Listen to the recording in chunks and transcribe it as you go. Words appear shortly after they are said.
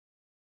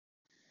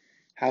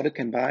how to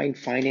combine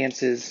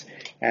finances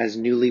as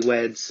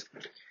newlyweds.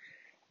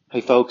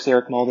 Hey folks,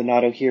 Eric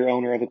Maldonado here,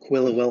 owner of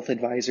Aquila Wealth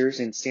Advisors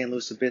in San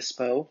Luis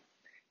Obispo.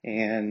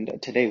 And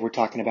today we're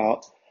talking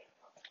about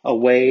a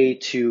way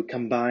to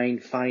combine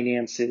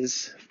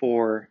finances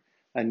for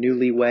a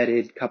newly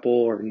wedded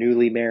couple or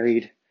newly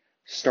married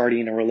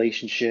starting a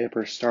relationship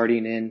or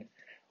starting in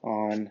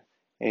on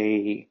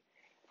a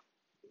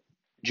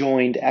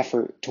joined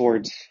effort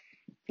towards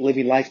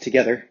living life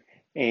together.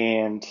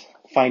 And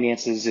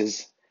finances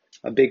is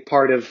a big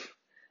part of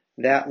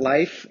that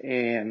life,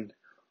 and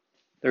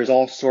there's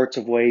all sorts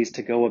of ways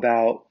to go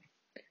about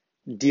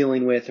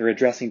dealing with or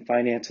addressing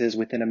finances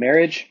within a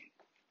marriage.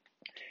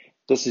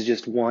 This is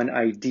just one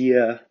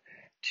idea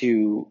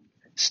to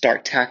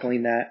start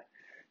tackling that,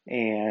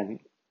 and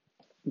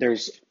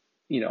there's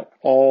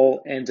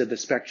all ends of the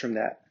spectrum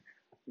that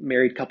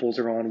married couples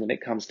are on when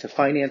it comes to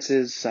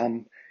finances.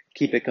 Some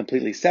keep it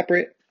completely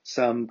separate,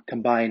 some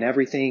combine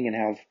everything and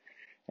have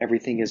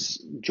everything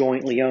is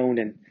jointly owned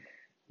and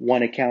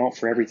one account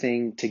for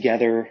everything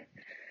together.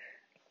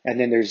 And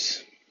then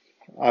there's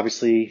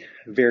obviously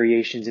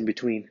variations in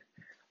between.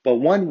 But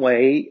one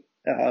way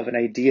of an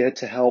idea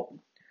to help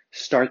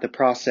start the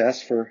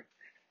process for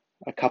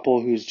a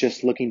couple who's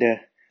just looking to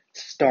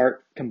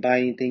start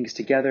combining things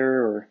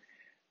together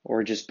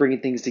or just bringing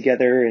things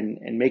together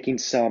and making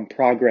some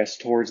progress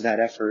towards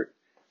that effort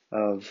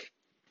of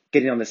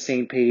getting on the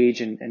same page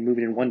and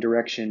moving in one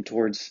direction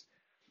towards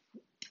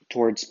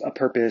a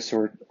purpose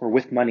or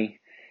with money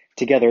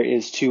together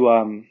is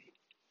to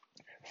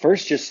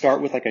first just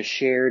start with like a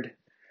shared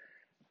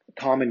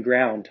common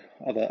ground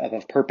of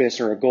a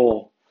purpose or a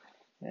goal.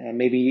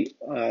 Maybe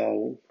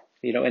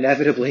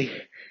inevitably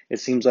it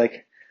seems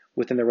like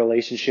within the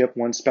relationship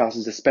one spouse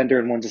is a spender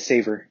and one's a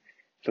saver.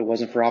 If it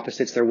wasn't for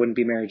opposites, there wouldn't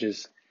be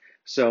marriages.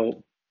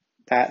 So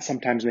that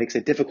sometimes makes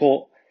it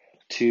difficult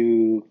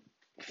to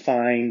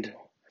find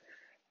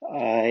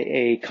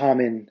a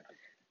common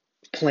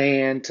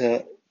plan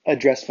to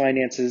address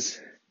finances.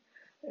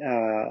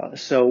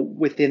 So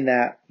within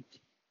that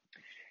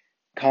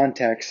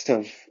context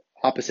of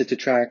opposites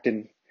attract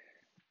and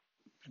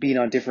being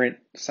on different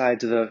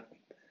sides of the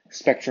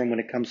spectrum when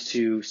it comes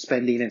to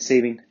spending and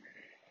saving,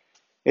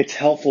 it's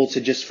helpful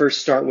to just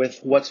first start with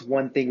what's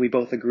one thing we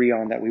both agree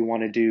on that we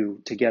want to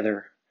do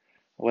together,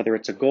 whether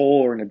it's a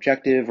goal or an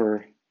objective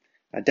or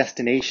a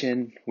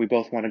destination. We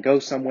both want to go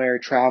somewhere,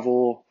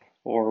 travel,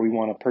 or we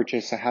want to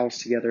purchase a house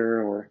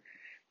together, or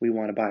we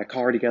want to buy a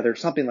car together,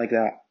 something like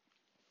that,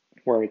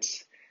 where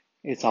it's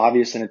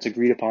obvious and it's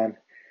agreed upon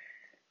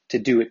to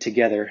do it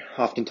together.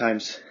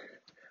 Oftentimes,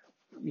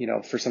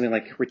 for something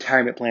like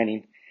retirement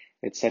planning,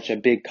 it's such a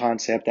big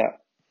concept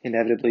that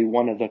inevitably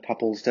one of the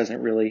couples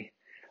doesn't really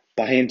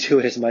buy into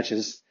it as much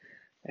as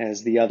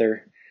the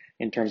other,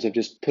 in terms of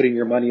just putting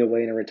your money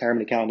away in a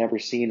retirement account, never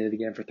seeing it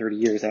again for 30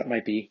 years. That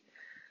might be,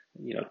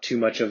 too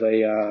much of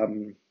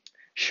a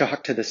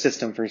shock to the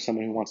system for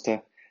someone who wants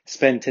to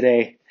spend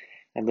today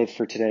and live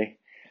for today.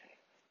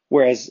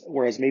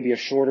 Whereas maybe a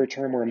shorter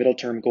term or a middle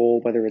term goal,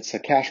 whether it's a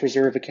cash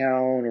reserve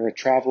account or a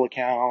travel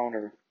account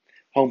or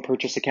home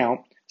purchase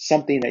account,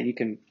 something that you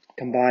can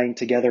combine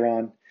together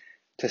on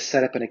to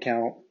set up an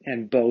account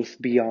and both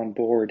be on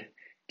board,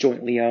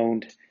 jointly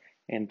owned,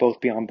 and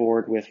both be on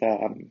board with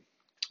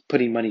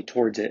putting money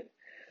towards it,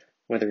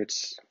 whether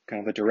it's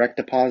kind of a direct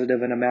deposit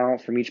of an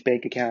amount from each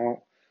bank account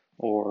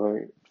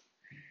or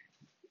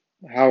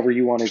however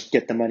you want to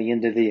get the money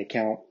into the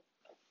account.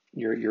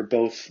 You're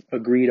both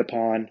agreed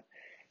upon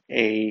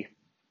a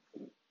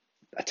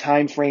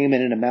time frame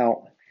and an amount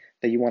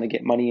that you want to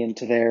get money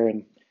into there,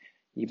 and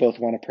you both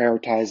want to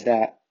prioritize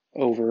that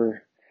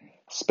over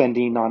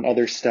spending on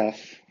other stuff,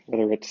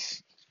 whether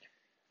it's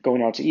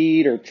going out to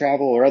eat or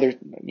travel or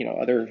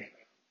other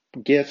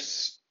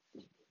gifts,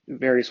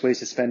 various ways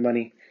to spend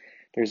money.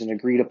 There's an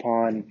agreed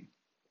upon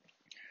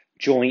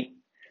joint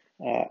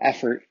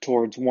effort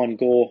towards one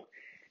goal,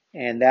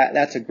 and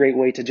that's a great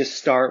way to just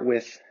start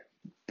with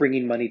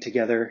bringing money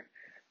together,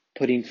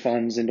 putting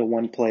funds into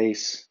one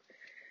place,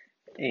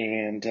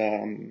 and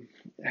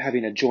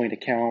having a joint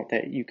account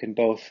that you can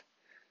both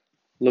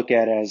look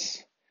at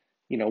as,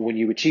 when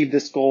you achieve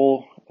this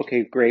goal,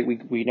 okay, great,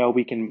 we know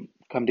we can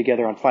come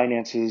together on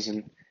finances,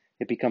 and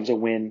it becomes a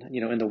win,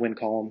 in the win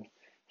column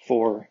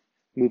for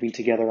moving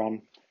together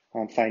on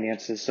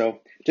finances. So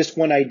just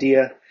one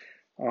idea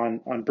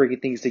on bringing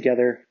things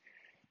together,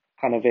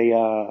 kind of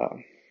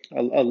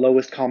a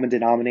lowest common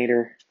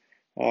denominator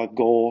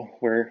goal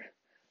where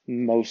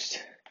no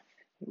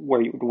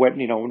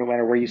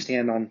matter where you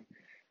stand on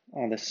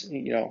this,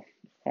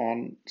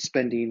 on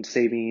spending,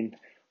 saving,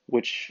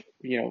 which,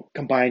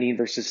 combining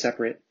versus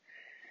separate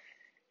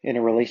in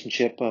a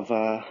relationship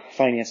of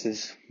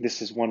finances,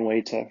 this is one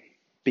way to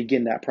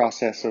begin that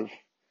process of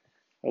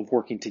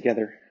working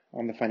together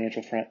on the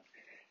financial front.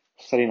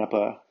 Setting up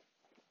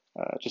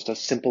just a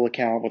simple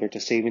account, whether it's a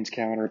savings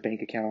account or a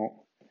bank account.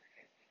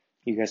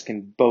 You guys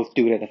can both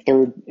do it at a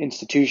third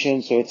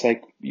institution, so it's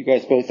like you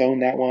guys both own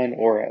that one,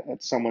 or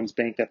at someone's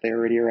bank that they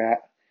already are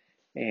at,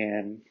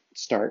 and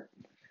start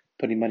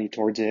putting money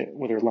towards it,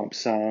 whether lump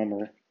sum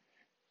or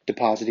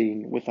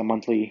depositing with a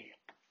monthly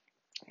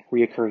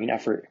reoccurring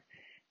effort,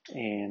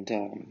 and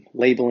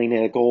labeling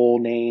it a goal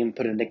name,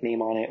 put a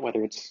nickname on it,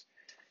 whether it's,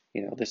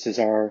 this is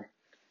our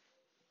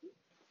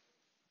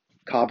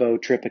Cabo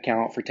trip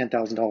account for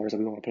 $10,000 that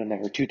we want to put in there,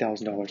 or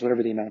 $2,000,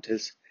 whatever the amount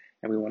is,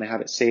 and we want to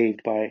have it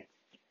saved by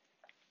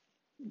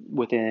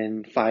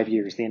within 5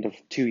 years, the end of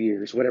 2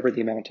 years, whatever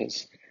the amount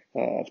is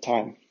of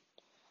time.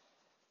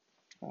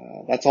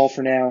 That's all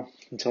for now.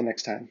 Until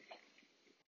next time.